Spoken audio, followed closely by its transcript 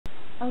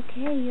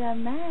Okay, you're a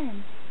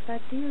man, but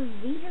do you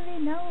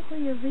really know who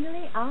you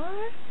really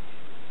are?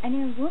 And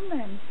you're a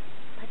woman,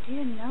 but do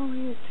you know who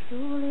you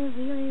truly,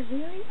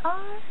 really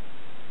are?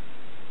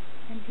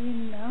 And do you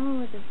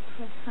know the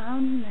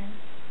profoundness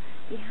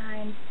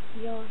behind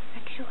your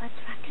sexual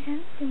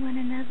attraction to one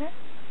another?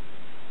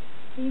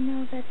 Do you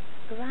know that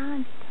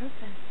grand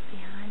purpose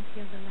behind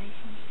your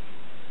relationship?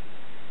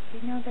 Do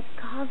you know that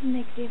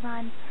cosmic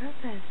divine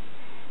purpose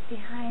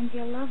behind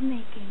your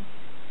lovemaking,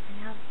 and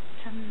how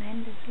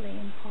tremendously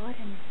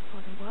important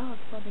for the world,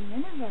 for the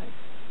universe,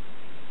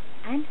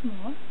 and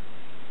more?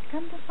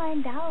 Come to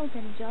find out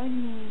and join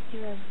me to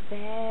a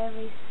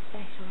very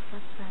special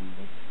satsang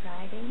this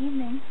Friday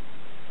evening.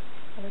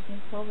 I'm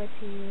looking forward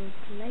to you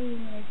playing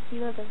in a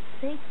field of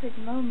sacred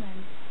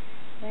moments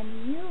when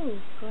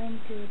you're going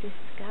to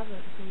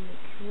discover who you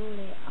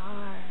truly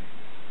are.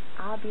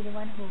 I'll be the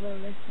one who will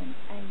listen,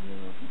 and you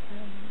will be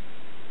telling me.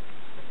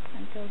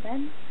 Until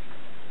then,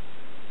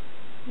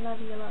 love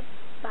you a lot.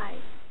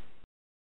 Bye.